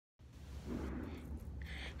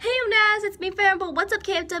guys, it's me Farrell. What's up,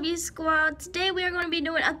 K.F.W squad? Today we are going to be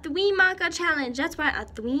doing a 3 marker challenge. That's right, a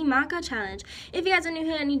 3 marker challenge. If you guys are new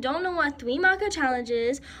here and you don't know what 3 marker challenge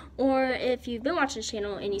is, or if you've been watching this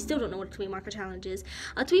channel and you still don't know what a 3 marker challenge is,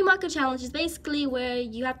 a 3 marker challenge is basically where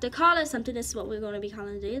you have to color something. This is what we're going to be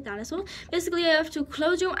calling today, a dinosaur. Basically, you have to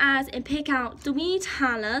close your eyes and pick out 3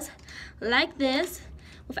 colors like this,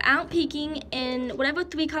 without peeking, and whatever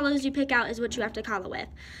 3 colors you pick out is what you have to color with.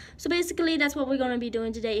 So basically that's what we're going to be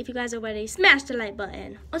doing today. If you guys are ready, smash the like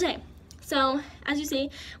button. Okay, so as you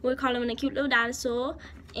see, we're coloring a cute little dinosaur,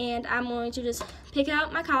 and I'm going to just pick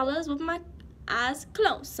out my colors with my eyes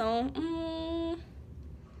closed. So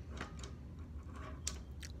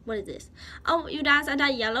what is this? Oh, you guys, I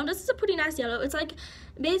got yellow. This is a pretty nice yellow. It's like,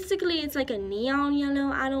 basically it's like a neon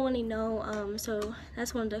yellow. I don't really know. So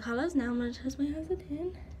that's one of the colors. Now I'm gonna test my eyes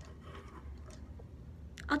again.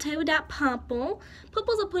 I'll tell you we got purple.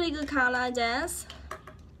 Purple's a pretty good color, I guess.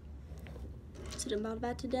 So the bottom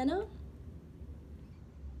back to dinner.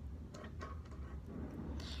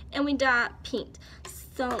 And we got pink.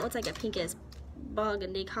 So it looks like a pinkish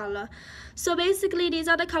burgundy color. So basically these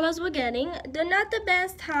are the colors we're getting. They're not the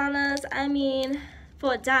best colors, I mean,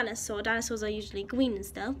 for a dinosaur. Dinosaurs are usually green and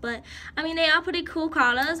stuff, but I mean they are pretty cool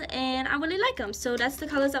colors and I really like them. So that's the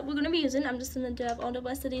colors that we're going to be using. I'm just going to grab all the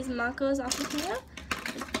rest of these markers off of here,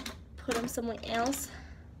 put them somewhere else.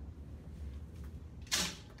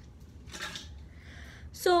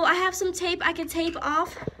 So I have some tape. I can tape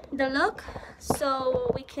off the look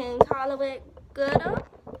so we can color it gooder.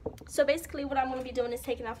 So basically what I'm going to be doing is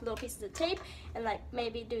taking off little pieces of tape and like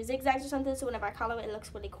maybe do zigzags or something, so whenever I color it, it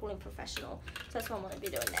looks really cool and professional. So that's what I'm going to be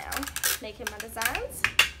doing now, making my designs.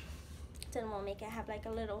 Then I'm going to make it have like a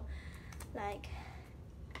little, like,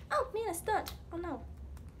 oh man, a stud. Oh no.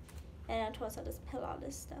 And of course I'll just peel all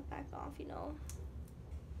this stuff back off, you know.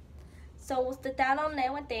 So we'll stick that on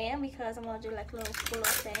there with there because I'm going to do like little cool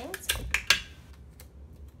things.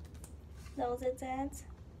 Those zigzags.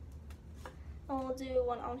 And we'll do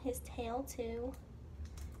one on his tail too.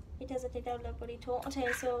 He doesn't think that would look pretty tall. Okay,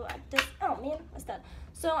 so I just, oh man, that's done.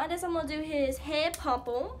 So I guess I'm gonna do his hair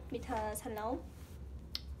purple because hello.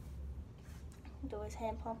 Do his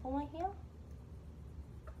hair purple right here.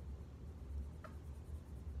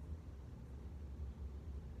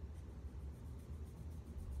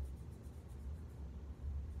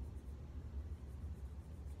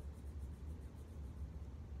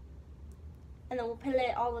 And then we'll peel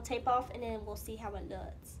all the tape off and then we'll see how it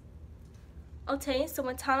looks. Okay, so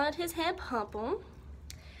I colored his hair purple.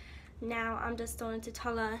 Now I'm just going to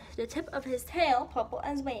color the tip of his tail purple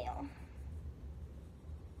as well.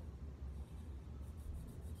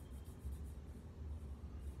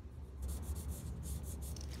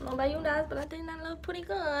 I don't know about you guys, but I think that looks pretty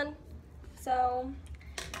good. So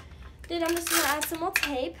then I'm just gonna add some more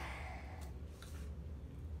tape.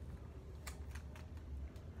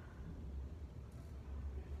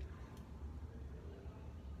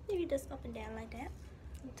 Maybe just up and down like that.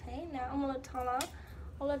 Okay, now I'm gonna color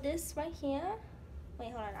all of this right here.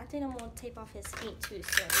 Wait, hold on. I think I'm gonna tape off his feet too,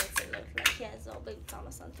 so it makes it look like he has little boots on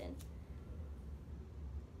or something.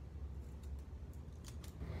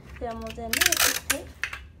 Then I'm gonna do another piece of tape.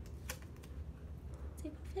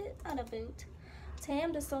 Tape off his other boot. Okay,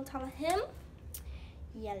 I'm just gonna color him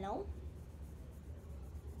yellow.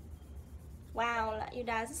 Wow, you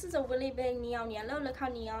guys, this is a really big neon yellow. Look how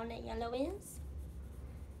neon that yellow is.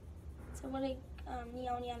 It's a really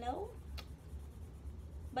neon yellow.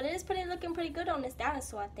 But it is looking pretty good on this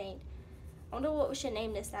dinosaur, I think. I wonder what we should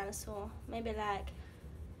name this dinosaur. Maybe like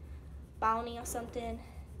Bounty or something.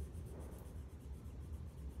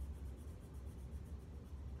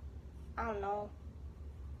 I don't know.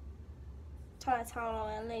 Try to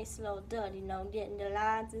color at least a little dirty, you know, getting the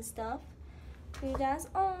lines and stuff. You guys,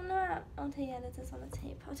 oh no. Okay, yeah, this is on the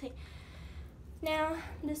tape. Okay. Now,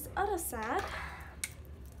 this other side,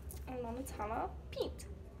 I'm gonna color pink.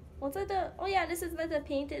 What's it the, oh yeah, this is like the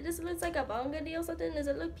pink. This looks like a burgundy or something. Does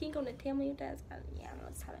it look pink on the tail? You guys, yeah, I know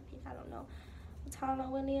it's kind of pink. I don't know what color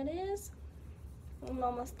really it is. I'm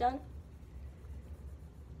almost done.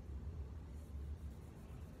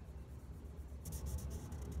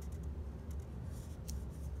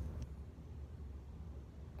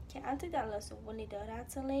 Okay, I think that looks really good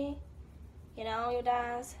actually. You know, you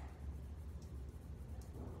guys.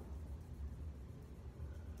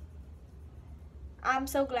 I'm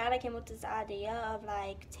so glad I came up with this idea of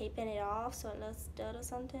like taping it off so it looks good or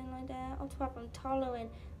something like that. Oh crap, I'm coloring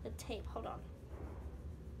the tape. Hold on.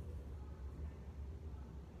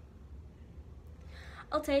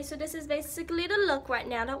 Okay, so this is basically the look right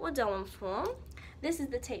now that we're going for. This is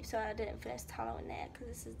the tape, so I didn't finish tattling that because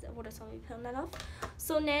this is the water, so I'll be peeling that off.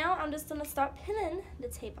 So now I'm just gonna start peeling the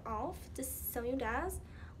tape off just so you guys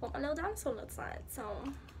what my little dinosaur looks like. So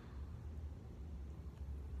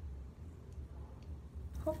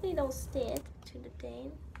hopefully they'll stick to the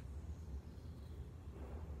thing.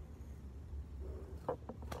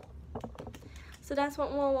 So that's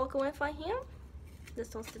what we're working with right here.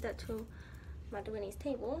 Just don't stick that to my Winnie's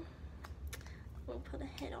table. We'll put the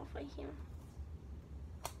head off right here.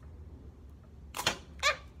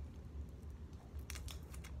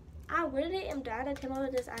 I really am glad I came up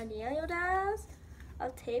with this idea, you guys,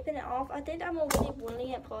 of taping it off. I think I'm a really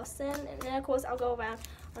brilliant person. And then of course I'll go around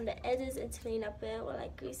on the edges and clean up it or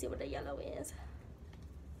like greasy where the yellow is.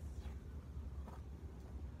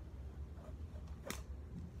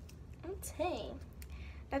 Okay.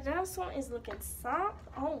 That dinosaur is looking soft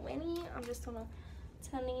already. I'm just gonna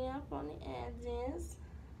tighten up on the edges.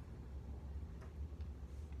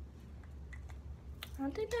 I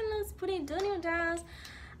think that looks pretty good, you guys.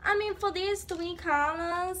 I mean, for these 3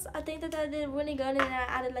 colors, I think that I did really good, and I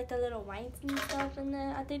added like the little whites and stuff in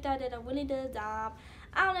there. I think that I did a really good job.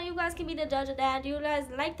 I don't know, you guys can be the judge of that. Do you guys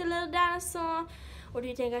like the little dinosaur? Or do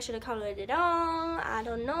you think I should have colored it all? I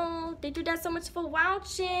don't know. Thank you guys so much for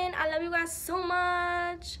watching. I love you guys so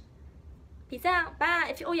much. Peace out.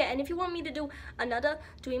 Bye. Oh yeah, and if you want me to do another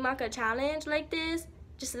Dream Marker challenge like this,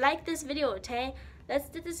 just like this video, okay? Let's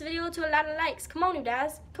get this video to a lot of likes. Come on, you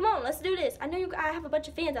guys. Come on, let's do this. I know I have a bunch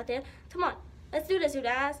of fans out there. Come on, let's do this, you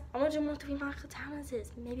guys. I want to do more Dream Marker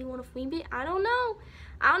challenges. Maybe one of Queen Bee. I don't know.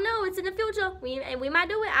 I don't know. It's in the future. We might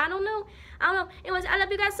do it. I don't know. Anyways, I love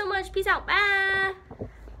you guys so much. Peace out. Bye.